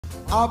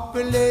Up a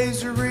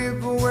lazy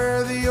river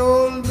where the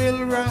old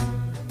mill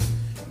ran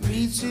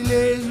meets the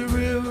lazy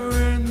river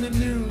in the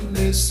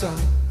noonday sun.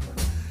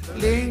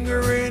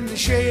 Linger in the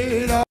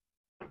shade of...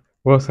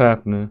 What's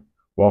happening?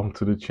 Welcome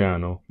to the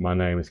channel. My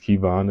name is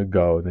Kevon the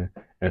Golden,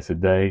 and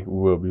today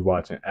we'll be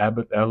watching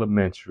Abbott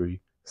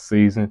Elementary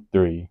Season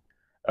 3,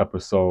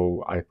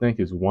 episode, I think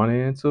it's 1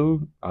 and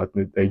 2. I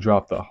think they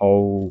dropped a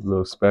whole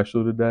little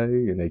special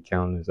today, and they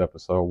counted as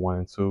episode 1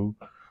 and 2,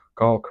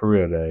 called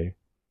Career Day.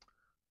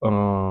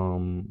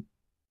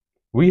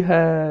 We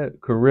had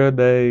Career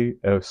Day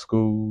at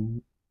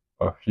school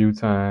a few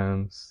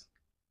times.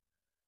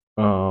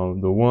 The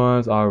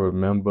ones I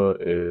remember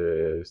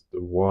is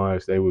the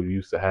ones they would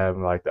used to have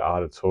in like the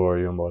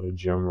auditorium or the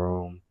gym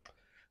room.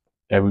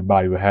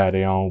 Everybody would have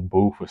their own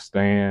booth or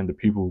stand. The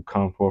people would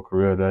come for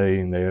Career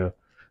Day and they'll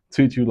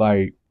teach you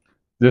like,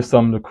 this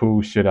some of the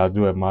cool shit I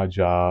do at my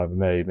job.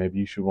 Maybe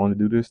you should want to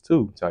do this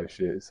too, type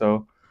shit.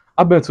 So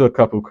I've been to a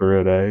couple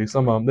Career Days.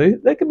 Some of them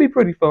they can be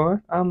pretty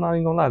fun. I'm not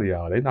even gonna lie to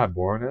y'all. They're not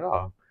boring at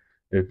all.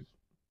 If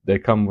they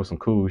come with some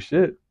cool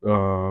shit,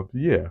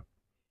 yeah.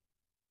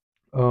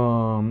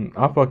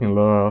 I fucking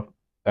love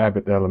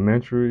Abbott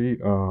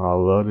Elementary. I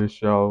love this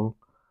show.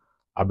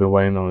 I've been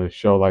waiting on a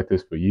show like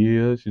this for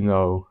years. You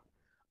know,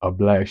 a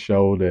black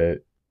show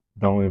that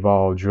don't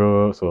involve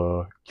drugs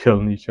or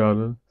killing each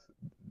other.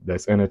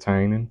 That's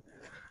entertaining.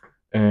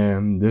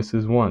 And this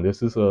is one.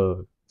 This is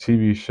a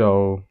TV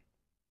show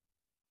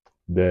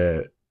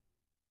that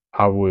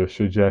I would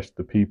suggest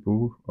to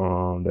people.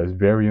 That's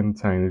very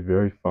entertaining,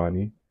 very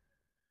funny.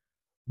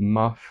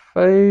 My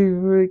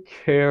favorite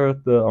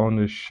character on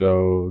the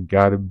show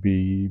gotta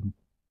be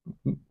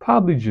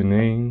probably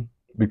Janine,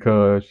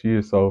 because she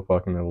is so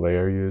fucking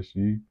hilarious.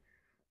 She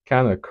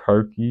kind of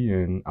quirky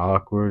and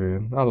awkward,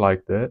 and I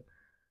like that.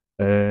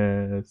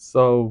 And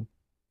so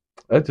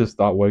let's just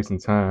stop wasting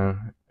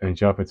time and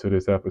jump into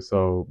this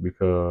episode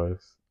because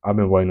I've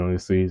been waiting on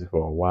this season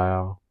for a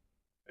while,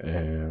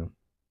 and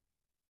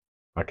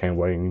I can't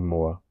wait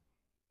anymore.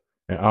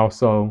 And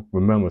also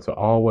remember to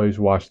always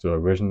watch the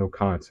original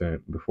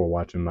content before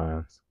watching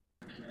mine.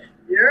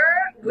 Yeah,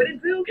 what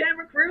it do,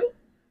 camera crew?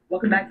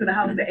 Welcome back to the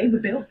house that Ava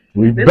built.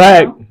 We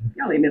back.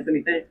 Y'all ain't missing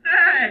anything.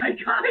 Hey, I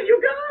got it,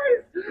 you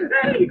guys.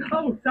 Hey,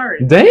 oh,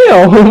 sorry.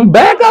 Damn,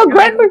 back up,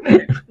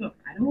 Gregory. Look,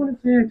 I don't want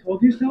to say I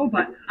told you so,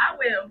 but I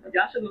will.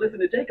 Y'all should have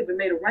listened to Jacob and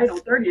made a right on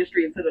 30th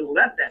Street instead of the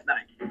left that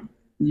night.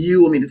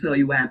 You want me to tell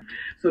you why?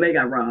 So they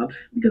got robbed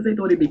because they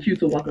thought it'd be cute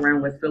to walk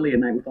around West Philly at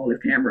night with all this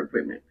camera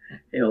equipment.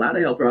 Hell, I'd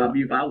have helped rob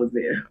you if I was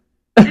there.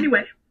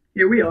 Anyway,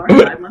 here we are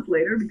 5 months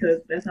later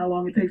because that's how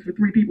long it takes for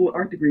 3 people with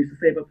art degrees to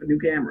save up for new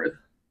cameras.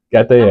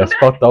 Got their ass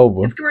fucked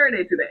over. It's Career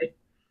Day today.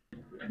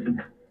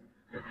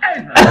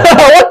 Ava.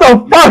 What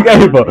the fuck,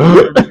 Ava?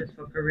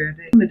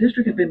 The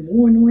district has been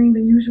more annoying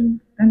than usual.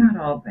 They're not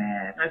all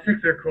bad. I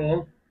think they're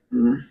cool.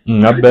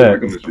 Not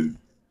bad.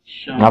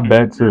 Not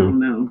bad too. Oh,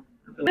 no.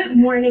 Good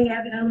morning,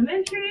 Abbott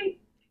Elementary.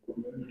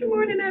 Good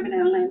morning, Abbott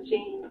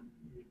Elementary.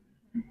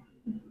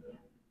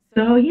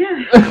 So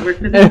yeah, we're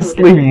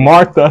Ashley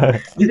Martha.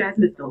 You guys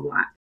missed a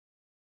lot.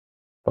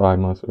 5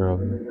 months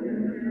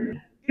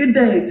earlier. Good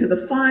day to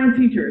the fine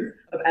teachers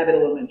of Abbott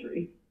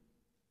Elementary.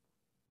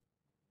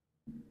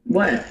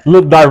 What?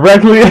 Look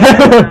directly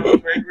at him.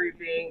 Gregory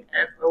being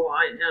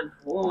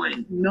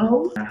FOIN.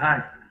 No.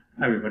 Hi,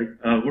 everybody.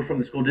 We're from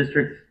the school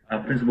district.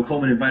 Principal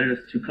Coleman invited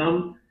us to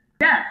come.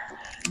 Yes,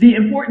 the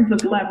importance of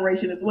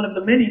collaboration is one of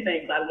the many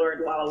things I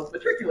learned while I was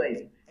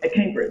matriculating at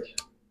Cambridge.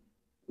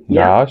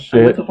 Nah, I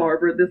shit. went to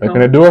Harvard this They're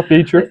summer. gonna do a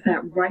feature. I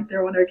sat right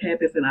there on their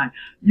campus and I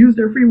used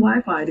their free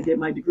Wi-Fi to get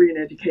my degree in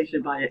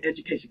education via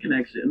Education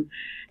Connection.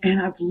 And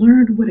I've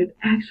learned what it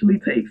actually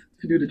takes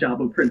to do the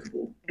job of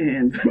principal.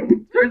 And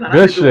turns out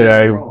Good shit,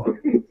 Abe.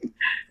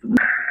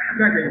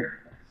 Gregory,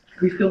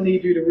 we still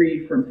need you to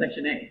read from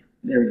Section A.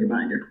 There's your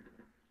binder.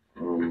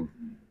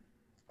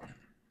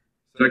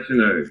 Section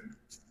A.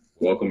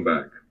 Welcome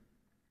back.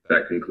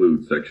 That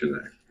concludes Section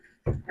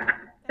A.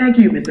 Thank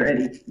you, Mr.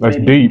 Eddie. That's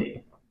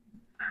deep.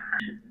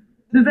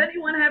 Does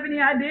anyone have any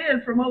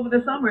ideas from over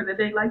the summer that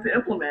they'd like to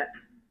implement?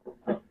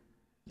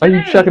 Are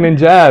you checking and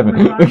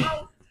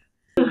jiving?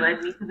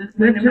 Led me to this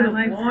point in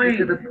my life.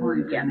 To the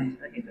point. Yes.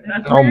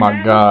 Oh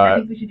my I God.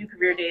 think we should do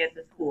Career Day at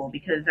the school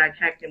because I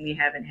checked and we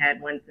haven't had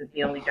one since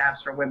the only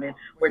jobs for women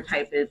were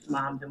typists,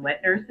 moms, and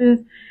wet nurses.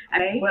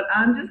 But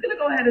I'm just gonna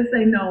go ahead and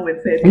say no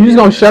and say. You just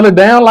gonna shut it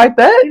down like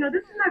that? You know,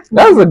 this is not.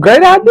 That was a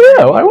great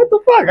idea. Like, what the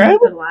fuck, I Ava?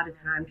 spent a lot of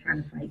time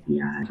trying to fight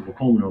the odds. Principal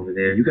Coleman over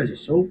there. You guys are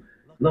so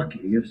lucky.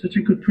 You have such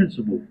a good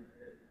principal.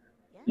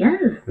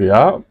 Yes.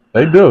 Yeah,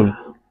 they do.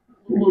 A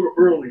little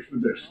early for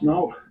this,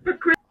 no?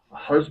 A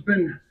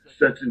husband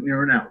sets it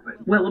near an outlet.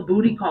 Well, a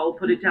booty call,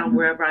 put it down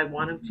wherever I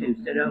want him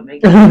to, so don't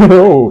make.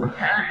 Oh,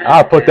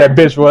 I'll put that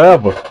bitch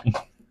wherever.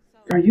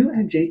 Are you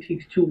at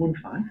JT's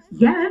 215?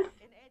 Yes.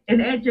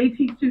 And add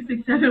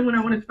JT267 when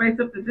I want to spice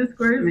up the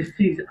discourse. Miss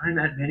T's, I'm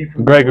at Manny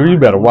from. Gregory, you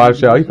better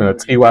watch out. You finna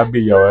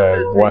TYB your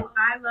ass, boy.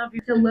 I love you.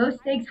 It's a low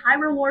stakes, high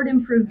reward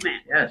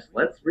improvement. Yes,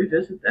 let's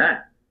revisit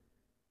that.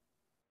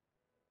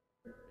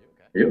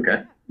 You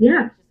okay?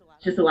 Yeah.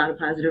 Just a lot of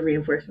positive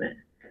reinforcement.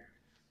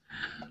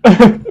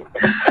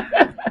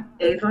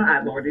 Ava,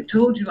 I've already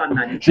told you I'm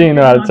not. She didn't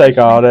know how to take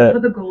all that. For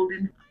the golden.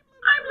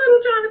 I'm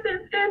little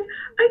Jonathan, and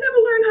I never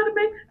learned how to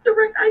make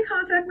direct eye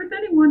contact with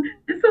anyone,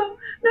 and so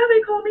now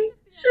they call me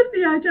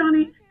Shifty Eye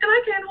Johnny, and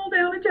I can't hold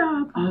down a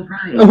job. All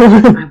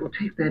right, I will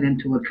take that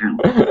into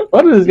account.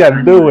 What does this got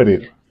to do with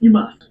it? You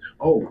must.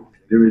 Oh,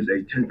 there is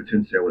a 10 for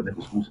 10 sale at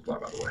Nickel School Supply,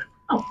 by the way.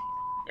 Oh,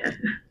 yeah.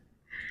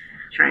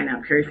 Trying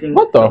out cursing.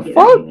 What the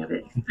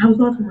fuck? How's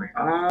Baltimore?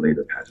 Played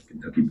a patch of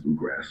Kentucky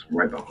bluegrass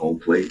right by home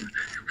plate. It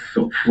was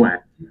so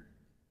flat.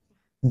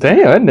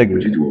 Damn, that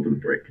What'd you nigga do over the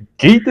break?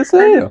 geeked as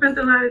I hell. spent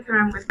a lot of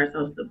time with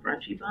ourselves the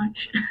brunchy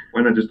bunch.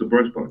 Why not just a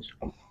brunch bunch?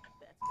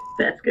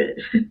 That's good.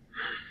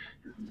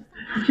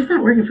 It's just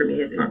not working for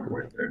me, is it? Not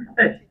quite there.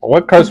 Hey,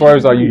 What curse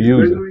words are you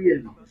using?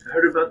 I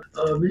heard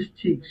about Miss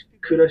Cheeks.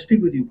 Could I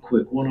speak with you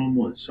quick,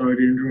 one-on-one? Sorry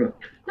to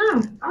interrupt.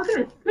 no, all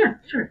good. Yeah,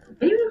 sure.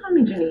 And you can call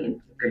me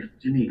Janine. Okay,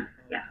 Janine.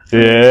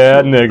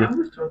 Yeah, nigga. I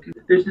was talking.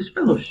 There's this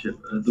fellowship,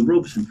 the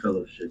Robeson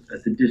Fellowship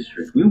at the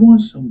district. We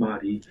want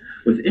somebody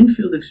with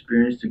in-field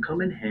experience to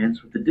come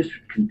enhance what the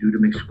district can do to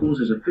make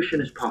schools as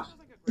efficient as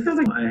possible. It sounds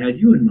like I had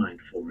you in mind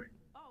for it.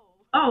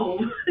 Oh.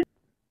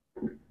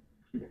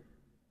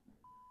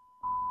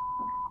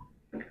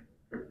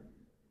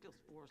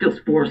 Still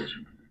sports.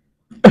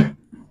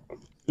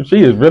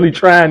 She is really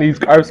trying these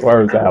curse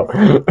words out.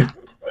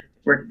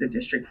 Worked at the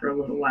district for a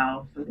little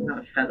while. Something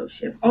about a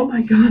fellowship. Oh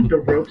my God, the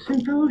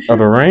Robeson Fellowship. Of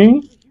the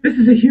ring? This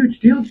is a huge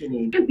deal,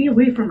 Janine. I can't be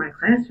away from my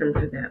classroom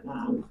for that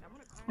long.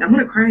 I'm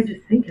gonna cry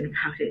just thinking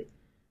about it.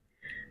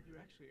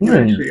 You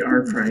actually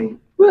are crying.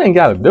 We ain't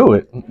got to do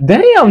it.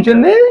 Damn,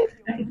 Janine.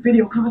 It's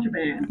video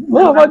contraband.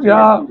 Well, what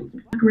job?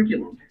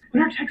 Curriculum.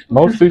 But our textbooks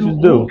Most are so teachers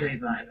do. old,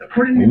 Ava.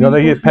 According to You know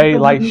they these get paid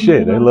books, like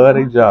shit. They love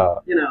their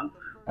job. You know.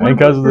 Ain't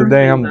because of the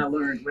damn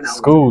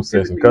school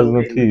system, because of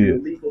them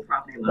kids.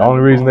 The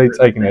only reason they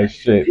taking that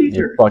shit is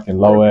fucking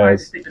low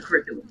ass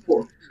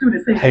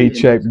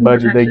paycheck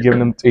budget they giving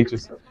them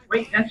teachers.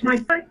 Wait, that's my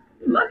fight?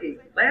 Lucky.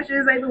 Last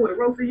year's Ava would have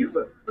roasted you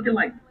for looking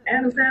like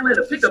Adam Sandler at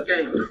a pickup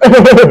game.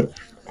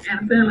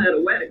 Adam Sandler at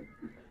a wedding.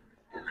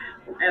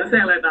 Adam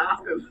Sandler at the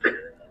Oscars.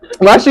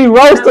 Why she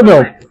roasting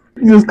them?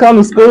 You just come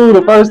to school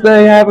the first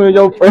day having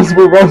your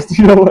principal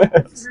roasting your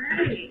ass.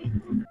 Right.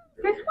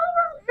 This one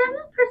was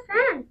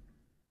 7%.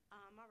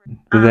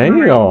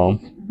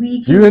 Damn.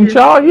 We You in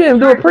charge? You didn't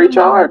do a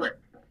pre-charge?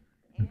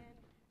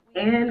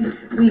 And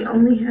we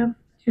only have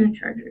 2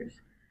 chargers.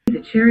 The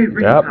cherry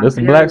ring Yep, pop this is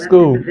a down black left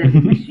school. in the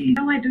vending machine.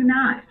 No, I do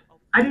not.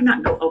 I do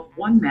not know of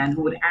one man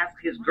who would ask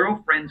his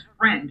girlfriend's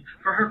friend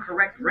for her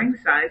correct ring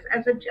size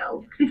as a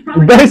joke. He's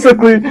probably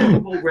Basically,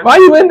 why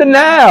you in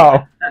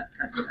denial? Man,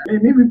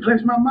 maybe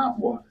replace my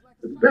mouthwash.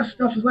 The best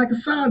stuff is like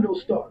a sourdough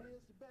starter.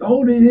 The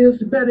older it is,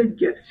 the better it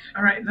gets.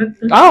 All right,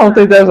 I don't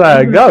think that's how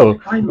it go.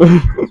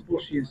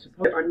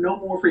 There are no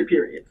more free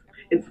periods.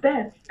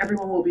 Instead,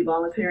 everyone will be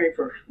volunteering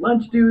for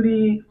lunch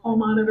duty, home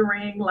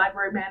monitoring,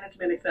 library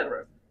management,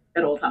 etc.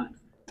 at all times.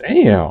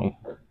 Damn.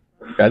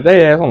 Got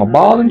their ass on a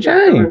ball and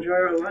chain.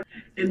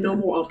 And no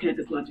more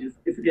off-campus lunches.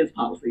 It's against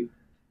policy.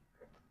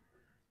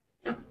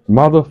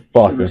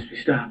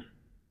 Motherfucker. Stop.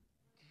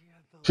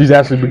 She's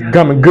actually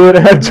becoming good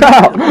at her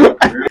job.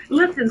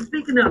 Listen,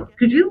 speaking of,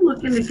 could you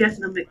look into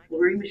getting a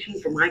McFlurry machine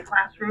for my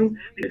classroom?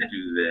 Do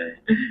that.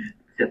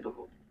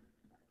 Typical.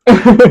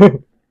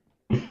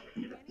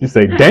 You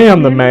say,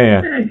 damn the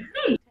man.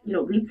 Hey,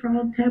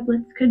 leapfrog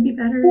tablets could be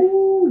better.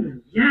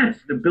 Ooh, yes,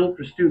 the built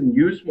for student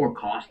use, more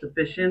cost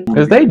efficient.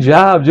 Is they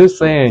job just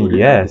saying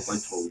yes? I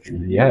told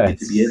you, Yes.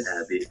 to be at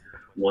Abbott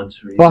once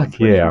or Fuck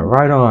yeah,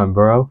 right on,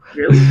 bro.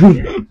 Really? Yeah,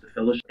 the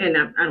fellowship. And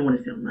I don't want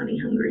to sound money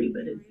hungry,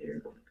 but is there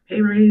a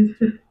pay raise?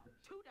 $2.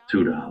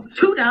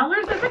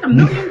 $2? That's like $1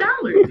 million.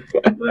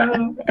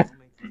 Well,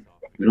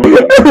 We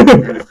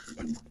don't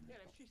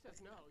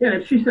yeah,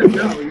 if she says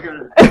no, you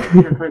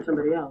gotta find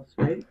somebody else,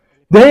 right?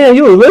 Damn,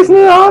 you was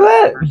listening to all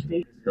that?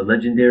 The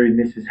legendary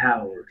Mrs.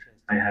 Howard.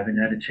 I haven't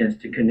had a chance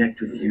to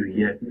connect with you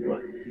yet,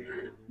 but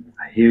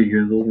I hear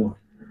you're the one.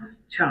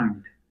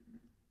 Charmed.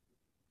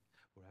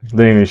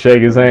 Didn't even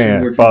shake his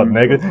hand. Fuck,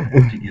 nigga.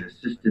 To get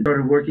assistance.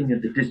 Started working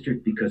at the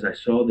district because I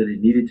saw that it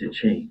needed to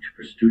change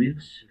for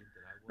students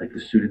like the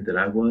student that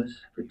I was,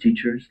 for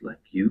teachers like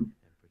you,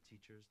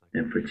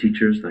 and for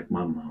teachers like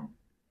my mom.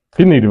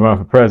 He need to run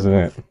for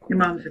president. Your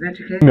mom's an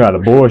educator. You know how to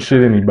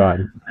bullshit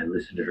anybody. I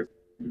listened to her.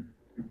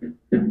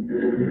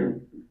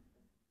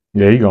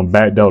 Yeah, he gonna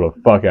backdoor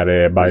the fuck out of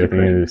everybody at the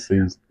end of the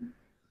season.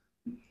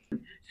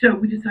 So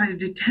we decided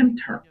to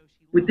tempt her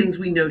with things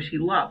we know she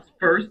loves.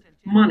 First,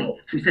 money.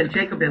 We sent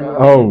Jacob in with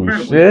Oh,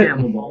 incredible shit.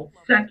 camel ball.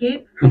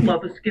 Second, her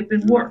love of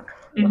skipping work.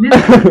 And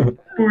this one,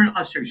 for an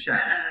usher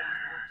shot.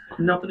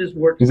 Nothing has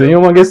worked. He said, you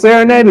don't want to get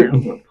serenaded? Now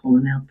we're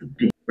pulling out the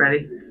big.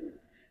 Ready?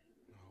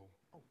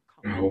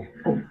 No.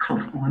 Oh,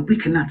 come on. We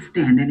cannot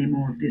stand any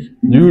more of this.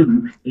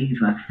 You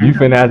Ava.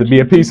 finna have to be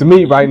a piece of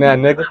meat right now,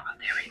 nigga.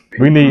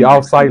 We need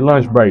off-site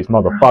lunch breaks,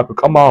 motherfucker.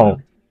 Come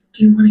on.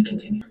 Do you want to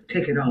continue?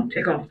 Take it off.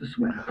 Take off the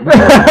sweater.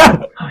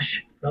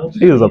 Hush.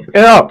 He was a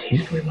pimp.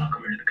 Tastefully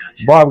welcome her to the country.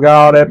 Barb got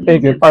all that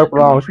pink and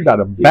purple on. She got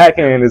to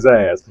backhand his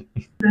ass.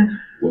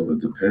 Well, it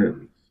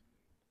depends.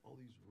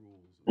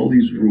 All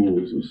these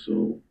rules are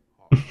so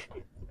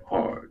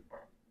hard,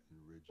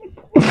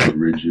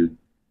 rigid.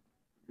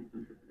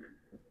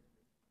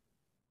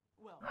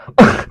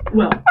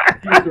 Well,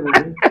 here's the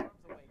rule.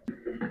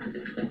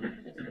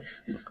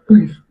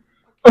 Please.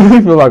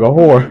 You feel like a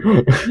whore.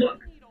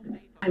 Look,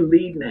 I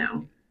lead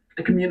now.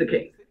 I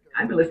communicate.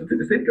 I've been listening to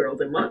the City Girls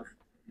in months.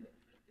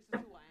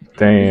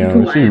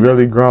 Damn, she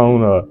really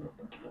grown up.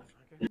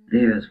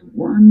 There's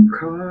one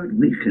card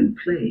we can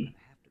play,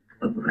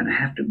 but we're gonna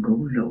have to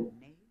go low.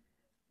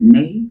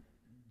 Nay,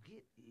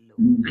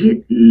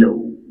 get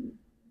low.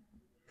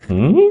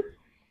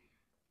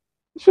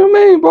 What you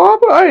mean,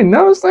 Barbara? I ain't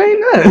never seen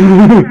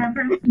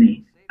that.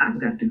 Me, I've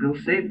got to go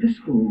save the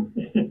school.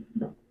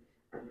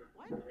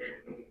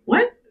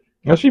 What?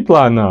 What's she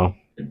plotting now?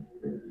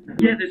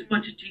 Yeah, there's a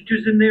bunch of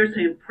teachers in there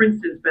saying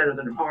Princeton's better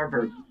than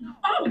Harvard.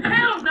 Oh,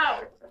 hell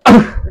no!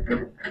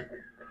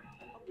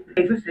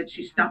 Ava said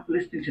she stopped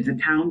listening to the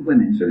town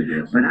women,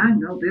 but I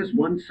know there's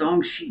one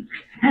song she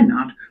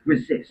cannot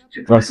resist.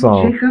 What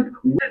song? Jacob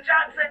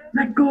Johnson,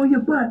 let go of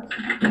your butt.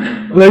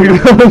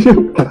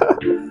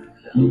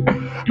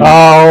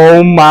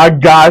 Oh my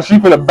gosh, she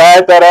finna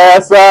back that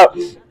ass up.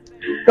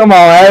 Come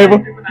on,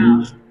 Ava.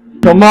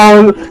 Come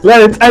on,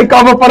 let it take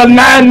over for the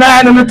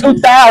 99 and the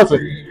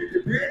 2000.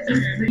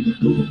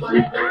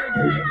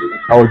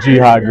 Oh,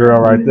 G-Hot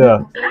girl right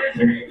there.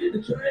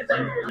 So,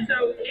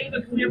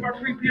 Ava, can we have our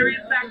free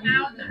periods back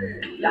now?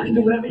 Y'all can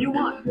do whatever you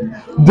want.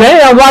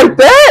 Damn, like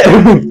that?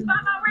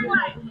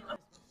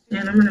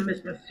 And I'm gonna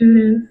miss my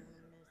students.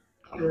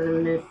 I'm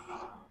gonna miss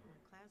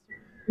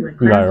my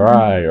Be like,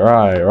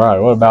 right.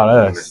 What about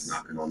us?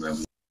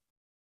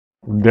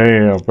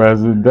 Damn,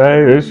 President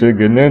Day, this shit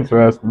getting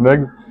interesting,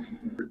 nigga.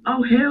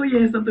 Oh, hell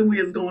yeah, something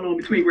weird's going on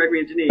between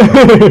Gregory and Janine.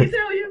 Did he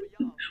tell you?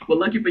 Well,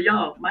 lucky for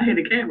y'all, my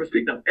hidden cameras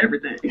picked up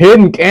everything.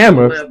 Hidden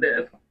cameras? Love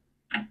this.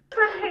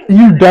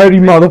 You dirty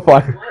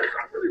motherfucker. I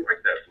really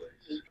like that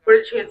place. What are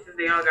the chances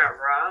they all got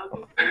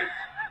robbed?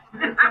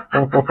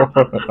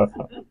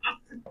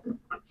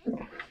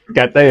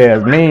 Got their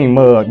ass mean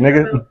mug,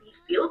 nigga.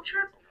 Field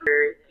trip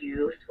where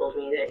you told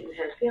me that you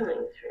had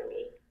feelings for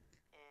me.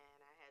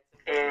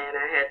 And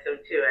I had some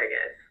too, I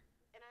guess.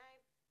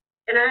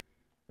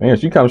 Man,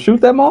 she come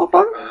shoot that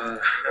motherfucker?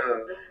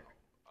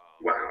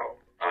 Wow.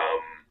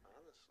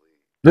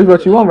 This is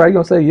what you want, right? You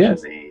gonna say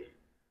yes?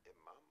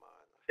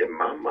 In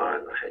my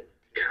mind, I had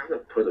kind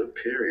of put a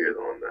period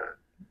on that.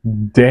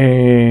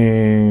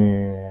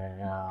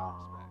 Damn.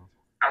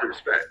 Out of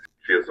respect,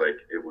 feels like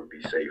it would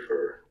be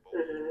safer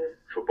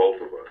for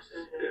both of us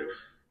if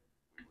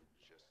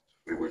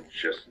we were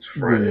just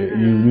friends.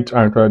 Yeah, you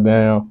turned her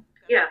down.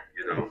 Yeah,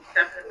 You know,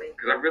 definitely.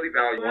 because I really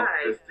value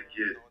this to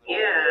get.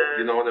 Yeah.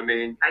 You know what I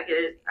mean? I get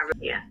it.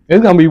 Yeah.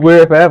 It's gonna be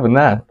weird forever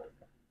now.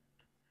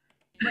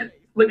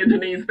 Look at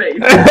Janine's face.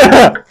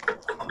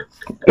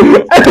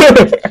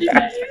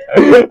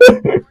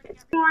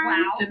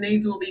 Wow.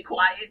 Janine's will be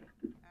quiet.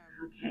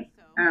 Okay.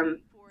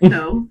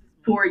 So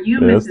for you,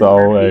 That's Mrs. the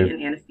old Murphy, way.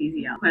 and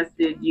anesthesia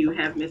requested you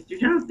have Mr.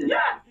 Johnson.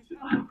 Yes.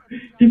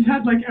 He's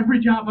had like every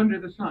job under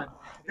the sun.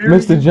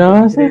 Mr.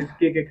 Johnson? Today's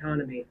gig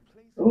economy.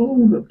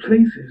 Oh, the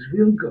places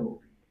we'll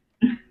go.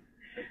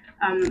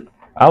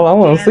 I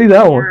want to see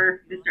that one.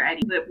 Mr.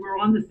 Eddie. That we're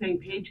on the same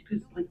page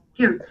because, like,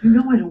 Gary, you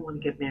know I don't want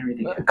to get married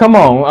again. Come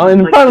on,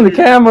 in front of the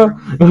camera.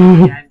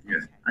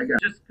 Yes, I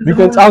got it. You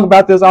can talk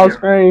about this off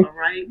screen. All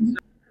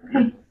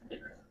right.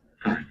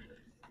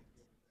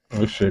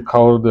 This shit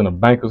colder than a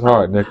banker's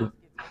heart, nigga.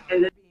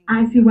 And then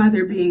I see why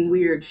they're being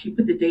weird. She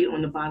put the date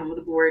on the bottom of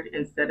the board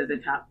instead of the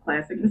top.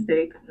 Classic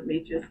mistake. Let me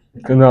just.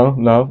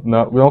 No.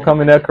 We don't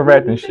come in there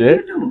correcting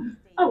shit.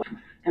 Oh,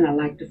 and I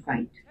like to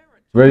fight.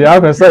 Well, y'all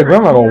gonna say,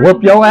 Grandma gonna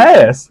whip your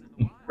ass.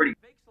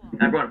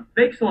 I brought a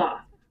fake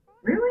slaw.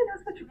 Really?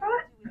 That's what you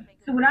brought?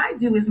 So what I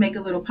do is make a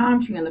little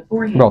palm tree on the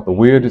forehead. About the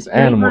weirdest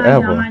animal Line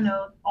down ever. my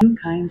nose. Two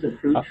kinds of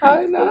fruit I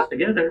trees know. close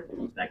together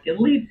that can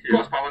lead to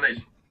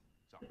Cross-pollination.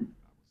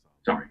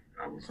 Sorry,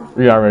 I was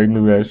We already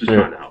knew that just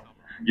trying shit. to help.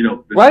 You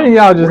know, Why didn't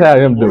y'all just have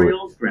him do it?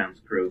 Orioles grounds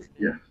crew.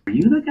 Yeah. Are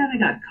you the guy that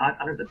got caught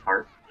under the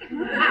tarp?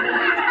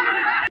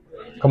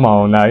 Come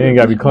on now, you ain't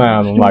gotta be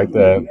clowning like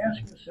that.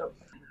 Ask yourself,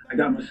 I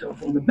got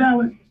myself on the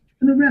ballot,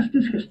 and the rest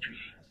is history.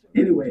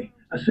 Anyway,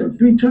 I served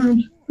 3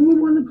 terms, and we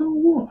won the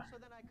Cold War.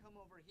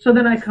 So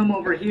then I come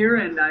over here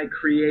and I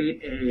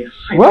create a.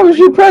 Why was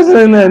you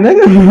president then,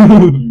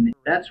 nigga?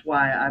 That's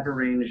why I've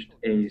arranged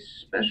a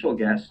special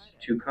guest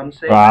to come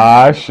say.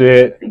 Ah,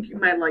 shit. I think you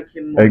might like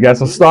him more. They got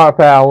some star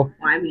power. Well,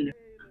 I mean,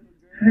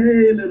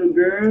 Hey, little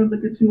girl,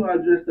 look at you all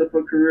dressed up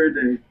for career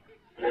day.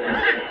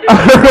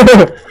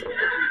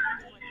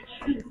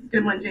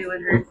 good one,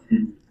 Jalen Hurts.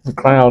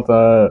 Clown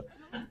time.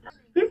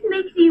 This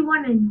makes me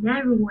want to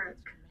never work.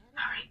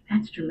 All right,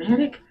 that's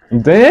dramatic.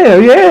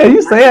 Damn, yeah,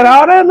 you saying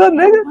all that, little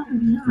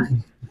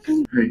nigga?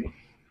 Hey,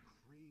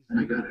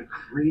 I got a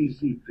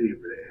crazy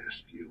favor to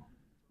ask you.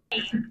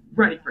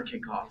 Ready for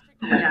kickoff.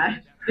 Oh my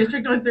God.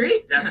 District on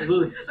 3?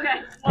 Absolutely.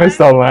 Okay. It's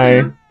so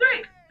lame. 1,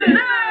 2,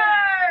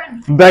 3.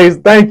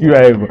 Thank you,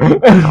 Ava.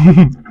 Think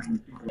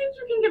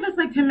you can give us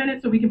like 10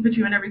 minutes so we can put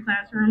you in every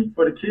classroom?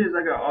 For the kids,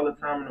 I got all the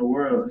time in the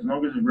world. As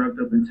long as it's wrapped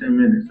up in 10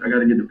 minutes, I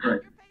gotta get to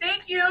practice.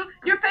 Thank you.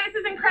 Your face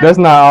is incredible. That's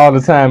not all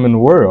the time in the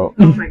world.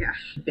 Oh my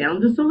gosh.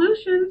 Found the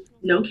solution.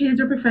 No kids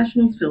or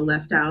professionals feel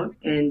left out,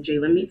 and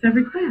Jalen meets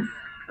every class.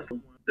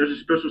 There's a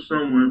special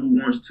someone who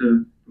wants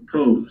to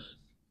propose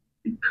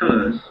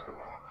because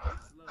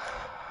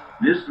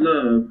this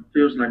love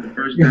feels like the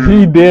first time.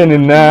 He did it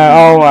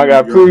now. Oh my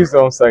God! Please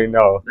don't say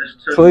no.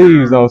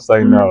 Please don't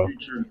say no.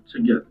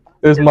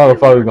 This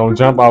motherfucker's gonna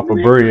jump off a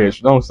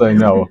bridge. Don't say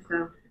no.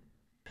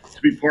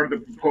 To be part of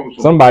the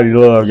proposal. Somebody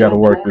love got to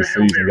work this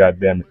season. God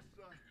damn it.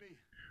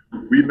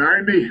 Will you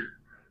marry me?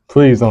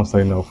 Please don't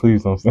say no.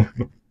 Please don't say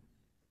no.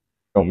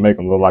 Don't make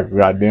him look like a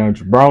goddamn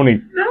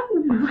jabroni. No.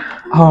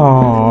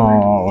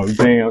 Oh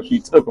damn! She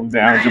took him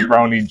down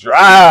Jabroni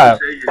Drive.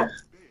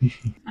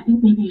 I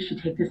think maybe you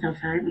should take this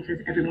outside because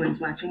everyone's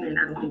watching and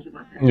I don't think you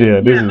want that. Yeah,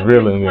 this is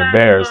really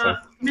embarrassing.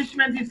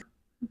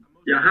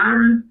 You're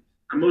hiring?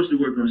 I mostly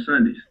work on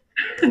Sundays.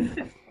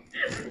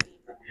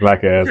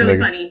 Black ass really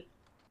nigga. Funny.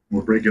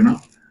 We're breaking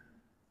up.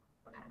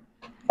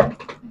 I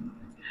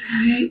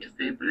hate to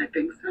say it, but I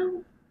think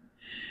so.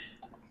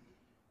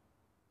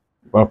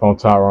 Up on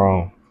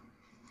Tyrone.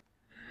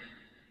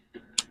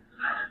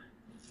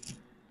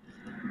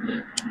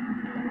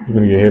 You're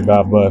gonna get hit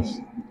by a bus.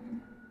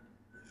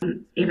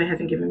 Ava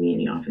hasn't given me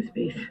any office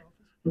space.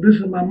 Well, this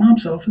is my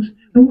mom's office,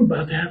 and we're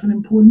about to have an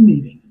important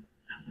meeting.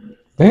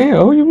 Damn,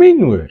 who you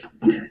meeting with?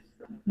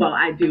 Well,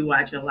 I do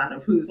watch a lot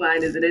of Whose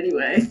Line Is It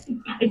Anyway?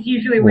 It's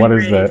usually What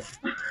is that?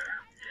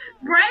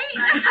 Right?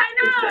 I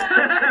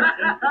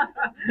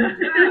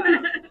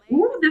know.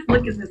 Ooh, this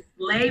look is a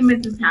slay,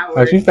 Mrs. Howard.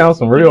 Oh, she found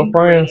some real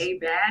friends. Hey,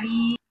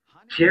 baddie.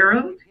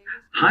 Gerald,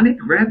 honey,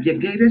 grab your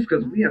gators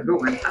because we are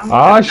going out.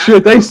 Oh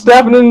shit, they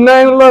stepping in the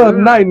name of love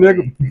tonight,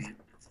 nigga.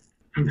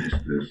 I miss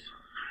this.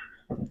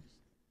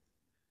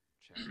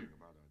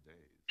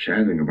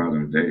 Chatting about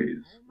our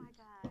days.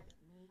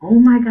 Oh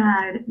my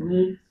God,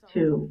 me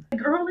too.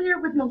 Like earlier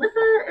with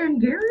Melissa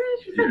and Gary,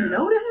 she said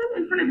no to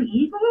him in front of the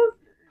Eagles.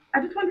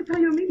 I just wanted to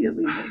tell you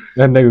immediately.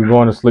 That nigga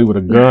going to sleep with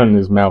a gun in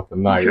his mouth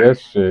tonight. That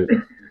shit.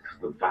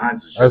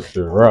 That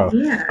shit rough.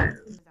 Yeah.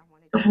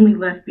 I only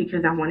left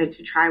because I wanted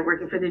to try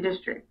working for the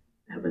district.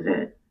 That was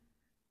it.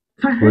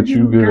 So I heard What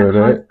you good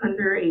got at? caught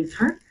under a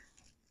tarp.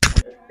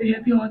 They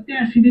had the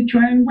audacity to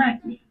try and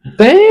whack me.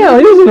 Damn,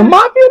 he was in the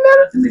mafia,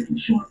 nigga? And making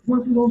short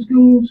work of those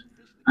goons,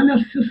 I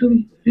left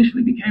Sicily,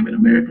 officially became an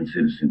American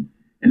citizen,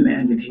 and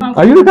landed here.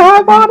 Are you the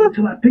godfather?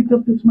 Until I picked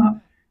up this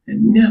mop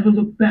and never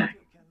looked back.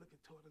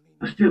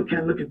 I still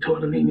can't look at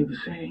Tortellini the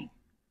same.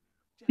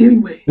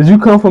 Anyway, Did you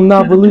come from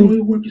Napoli?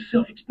 janitorial work is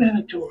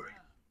self-explanatory.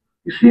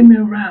 You see me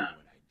around,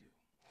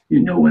 you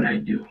know what I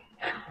do.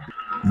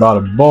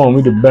 Bada boom,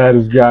 we the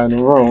baddest guy in the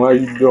room. How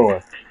you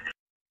doing?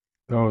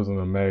 That was an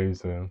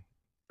amazing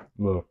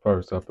little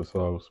first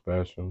episode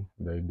special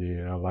they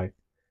did. I like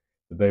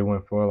that they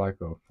went for like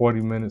a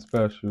 40-minute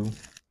special.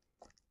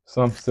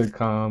 Some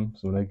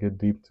sitcoms, when they get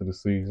deep to the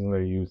season,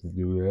 they usually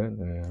do that,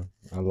 and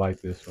I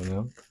like this from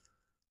them.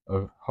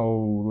 A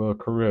whole little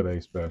career day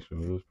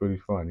special. It was pretty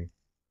funny.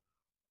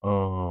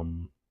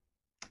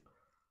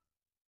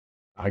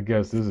 I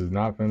guess this is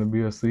not going to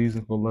be a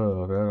season for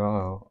love at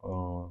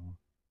all.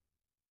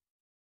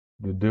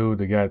 The dude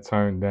that got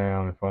turned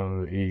down in front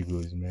of the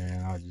Eagles,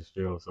 man, I just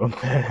feel so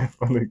bad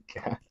for the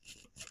guy.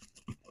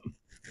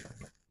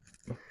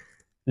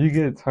 You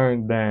get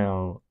turned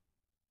down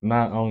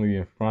not only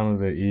in front of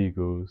the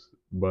Eagles,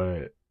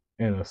 but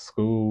in a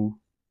school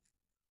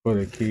for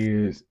the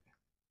kids,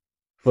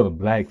 for the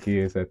black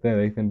kids at that.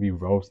 They finna be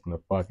roasting the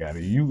fuck out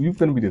of you. You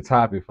finna be the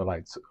topic for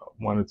like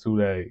 1 or 2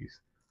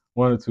 days.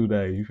 1 or 2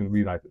 days, you finna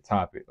be like the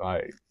topic.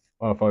 Like,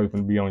 motherfucker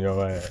finna be on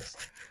your ass.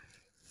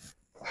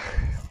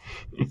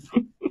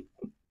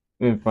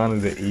 In front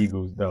of the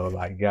Eagles, though,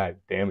 like, god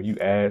damn it, you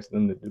asked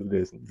them to do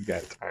this and you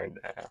got turned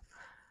down.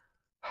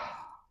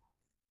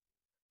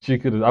 She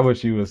could have. I wish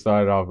she would have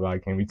started off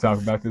like, "Can we talk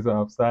about this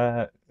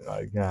outside?"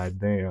 Like, god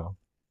damn.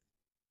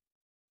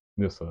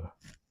 Just a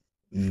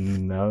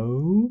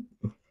no.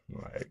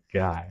 Like,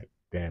 god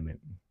damn it.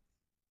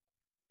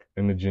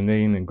 And the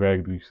Janine and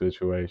Gregory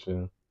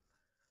situation,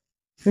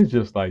 it's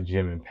just like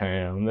Jim and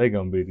Pam. They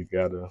gonna be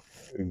together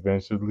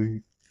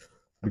eventually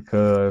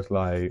because,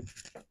 like,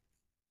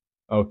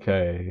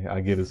 okay,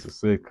 I get it's a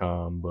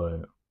sitcom,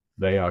 but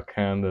they are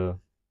kind of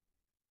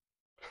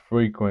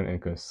frequent and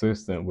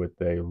consistent with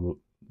their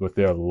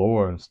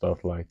lore and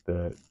stuff like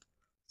that.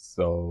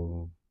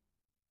 So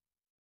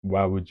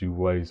why would you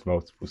waste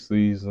multiple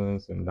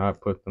seasons and not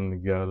put them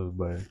together?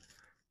 But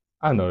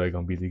I know they're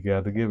gonna be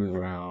together. Give it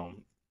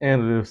around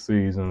end of this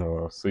season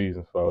or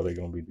season 4, they're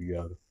gonna be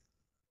together.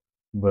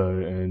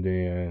 And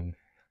then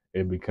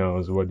it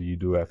becomes, what do you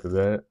do after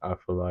that? I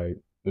feel like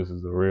this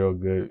is a real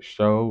good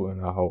show,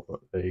 and I hope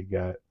they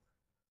got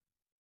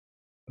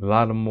a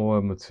lot of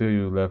more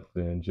material left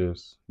than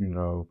just,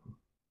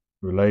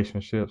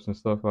 relationships and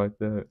stuff like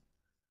that.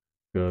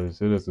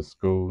 Because it is a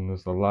school, and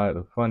there's a lot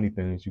of funny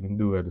things you can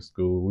do at a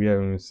school. We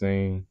haven't even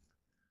seen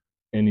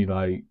any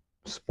like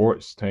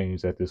sports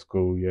teams at this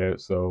school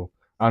yet. So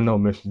I know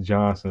Mr.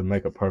 Johnson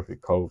make a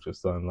perfect coach or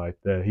something like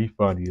that. He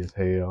funny as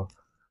hell.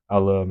 I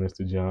love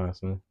Mr.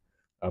 Johnson.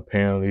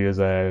 Apparently his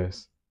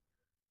ass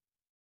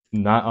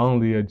not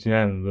only a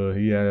janitor,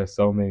 he had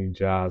so many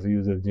jobs. He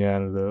was a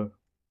janitor.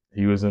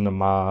 He was in the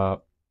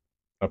mob.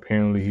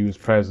 Apparently he was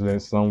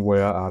president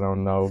somewhere. I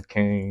don't know.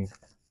 King.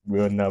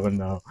 We'll never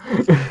know.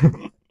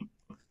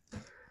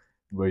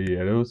 But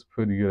yeah, it was a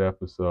pretty good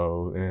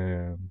episode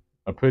and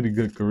a pretty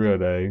good career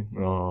day.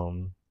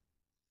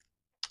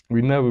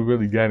 We never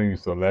really got any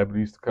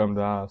celebrities to come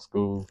to our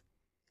school.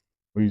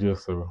 We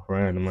just a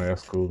random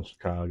ass school in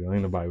Chicago.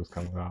 Ain't nobody was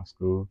coming to our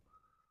school.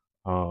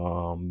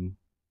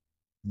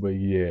 But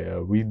yeah,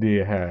 we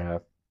did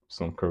have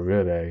some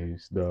career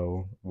days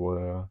though,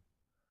 where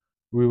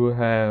we would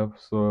have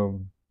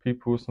some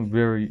people with some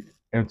very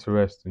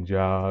interesting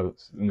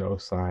jobs, you know,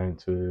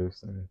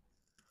 scientists and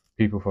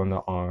people from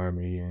the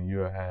army, and you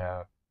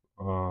have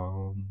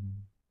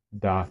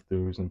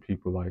doctors and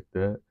people like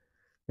that.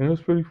 And it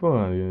was pretty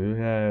fun. It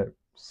had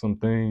some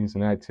things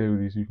and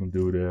activities you can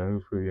do there. It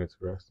was pretty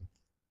interesting.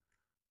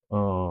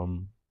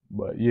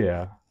 But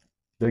yeah,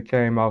 they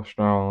came out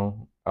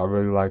strong. I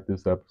really like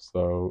this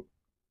episode.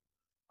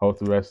 Hope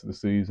the rest of the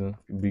season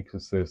can be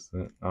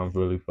consistent. I'm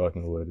really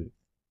fucking with it.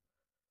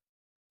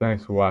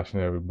 Thanks for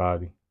watching,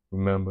 everybody.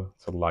 Remember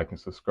to like and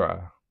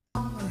subscribe.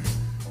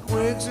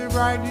 Wakes a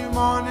bright new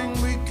morning,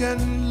 we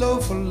can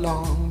loaf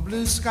along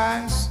blue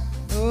skies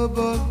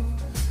above,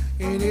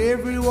 and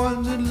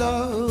everyone's in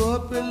love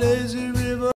up a lazy river.